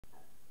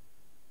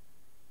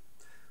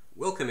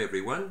Welcome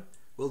everyone.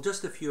 Well,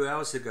 just a few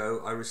hours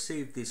ago I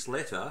received this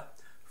letter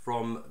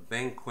from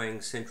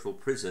Bangkwang Central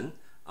Prison,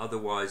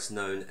 otherwise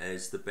known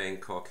as the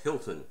Bangkok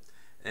Hilton.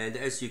 And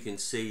as you can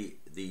see,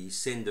 the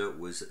sender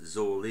was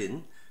Zaw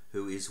Lin,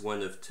 who is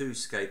one of two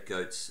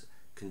scapegoats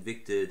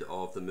convicted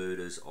of the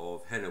murders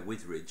of Hannah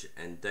Withridge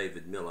and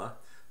David Miller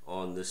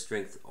on the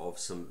strength of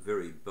some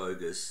very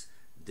bogus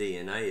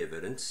DNA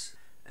evidence,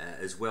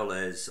 as well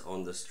as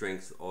on the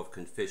strength of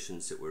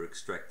confessions that were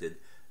extracted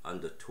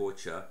under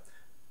torture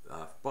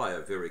by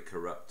a very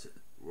corrupt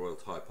Royal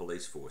Thai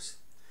police force.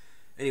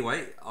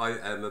 Anyway, I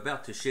am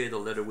about to share the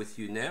letter with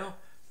you now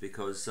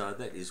because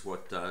that is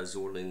what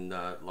Zaw Lin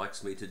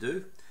likes me to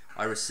do.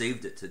 I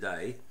received it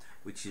today,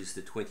 which is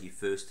the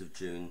 21st of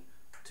June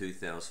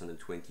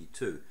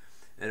 2022,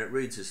 and it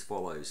reads as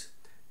follows.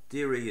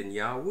 Dear Ian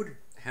Yarwood,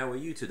 how are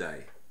you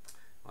today?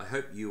 I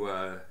hope you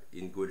are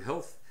in good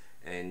health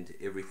and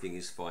everything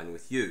is fine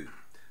with you.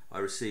 I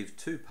received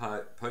two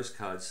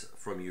postcards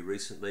from you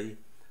recently.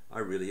 I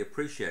really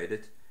appreciate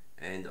it,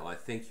 and I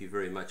thank you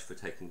very much for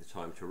taking the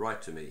time to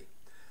write to me.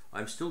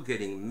 I'm still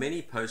getting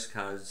many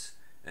postcards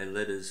and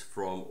letters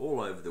from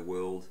all over the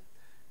world.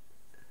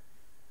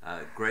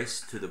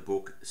 Grace to the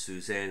book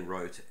Suzanne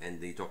wrote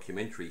and the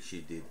documentary she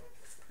did.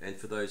 And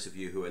for those of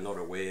you who are not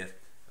aware,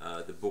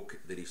 the book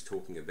that he's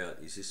talking about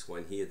is this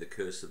one here, The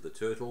Curse of the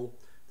Turtle,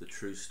 The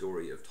True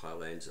Story of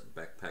Thailand's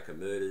Backpacker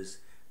Murders,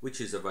 which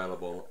is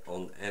available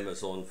on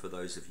Amazon for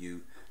those of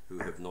you who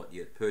have not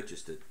yet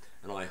purchased it,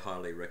 and I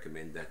highly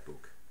recommend that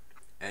book.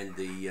 And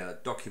the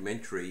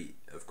documentary,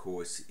 of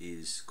course,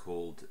 is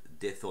called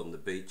Death on the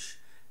Beach,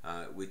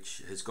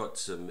 which has got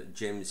some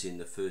gems in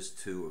the first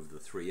two of the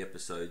three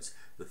episodes.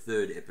 The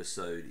third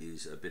episode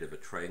is a bit of a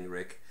train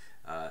wreck,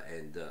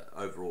 and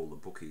overall the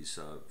book is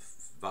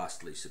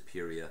vastly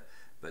superior.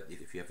 But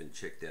if you haven't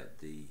checked out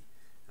the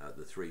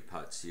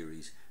three-part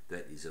series,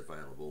 that is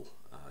available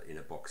in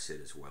a box set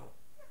as well.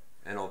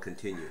 And I'll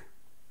continue.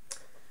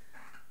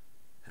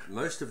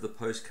 Most of the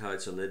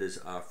postcards and letters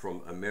are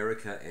from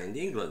America and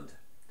England.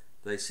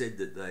 They said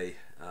that they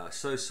are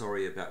so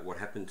sorry about what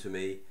happened to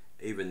me.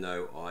 Even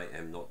though I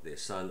am not their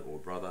son or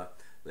brother,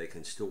 they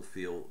can still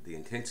feel the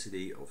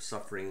intensity of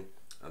suffering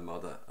a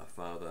mother, a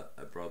father,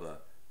 a brother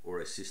or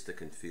a sister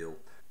can feel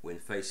when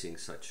facing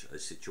such a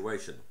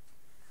situation.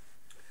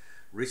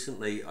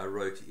 Recently I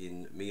wrote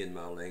in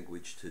Myanmar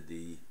language to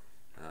the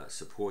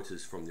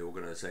supporters from the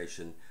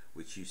organisation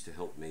which used to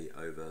help me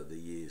over the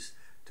years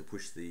to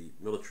push the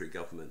military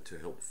government to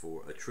help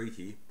for a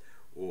treaty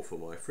or for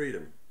my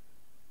freedom.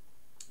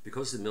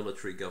 Because the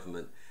military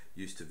government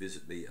used to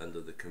visit me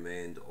under the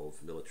command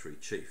of military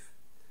chief.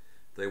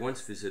 They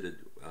once visited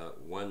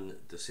 1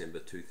 December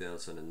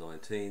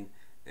 2019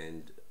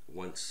 and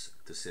once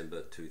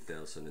December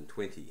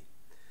 2020.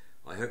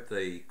 I hope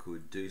they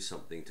could do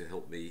something to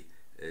help me,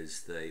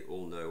 as they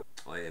all know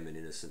I am an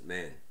innocent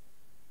man.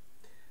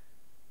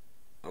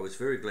 I was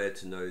very glad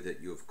to know that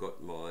you have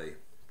got my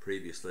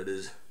previous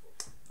letters.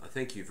 I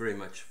thank you very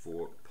much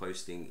for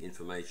posting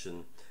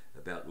information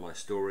about my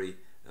story,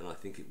 and I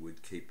think it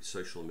would keep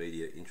social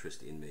media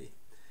interested in me.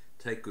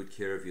 Take good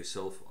care of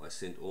yourself. I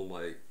send all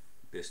my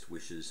best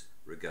wishes.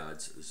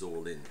 Regards,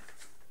 Zaw Lin.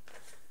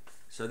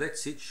 So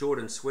that's it, short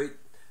and sweet.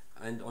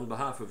 And on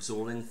behalf of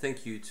Zaw Lin,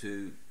 thank you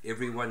to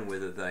everyone,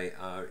 whether they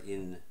are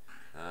in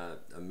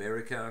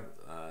America,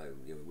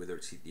 whether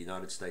it's the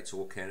United States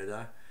or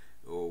Canada,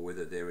 or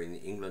whether they're in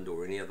England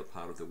or any other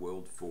part of the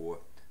world, for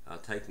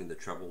taking the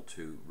trouble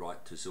to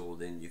write to Zaw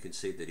Lin. You can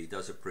see that he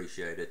does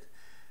appreciate it.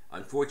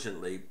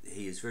 Unfortunately,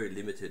 he is very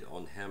limited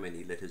on how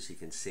many letters he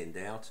can send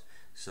out,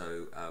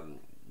 so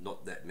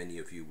not that many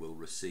of you will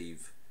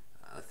receive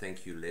a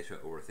thank you letter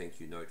or a thank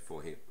you note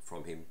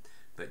from him,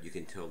 but you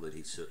can tell that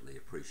he certainly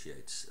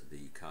appreciates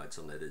the cards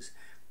and letters.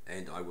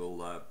 And I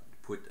will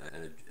put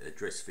an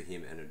address for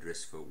him and an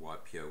address for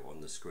Phyo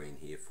on the screen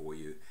here for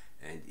you,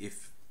 and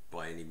if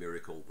by any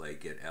miracle they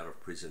get out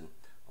of prison,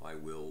 I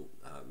will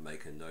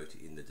make a note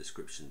in the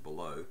description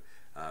below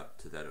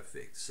to that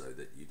effect, so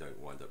that you don't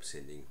wind up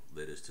sending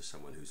letters to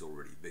someone who's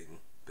already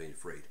been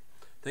freed.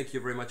 Thank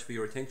you very much for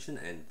your attention,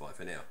 and bye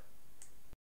for now.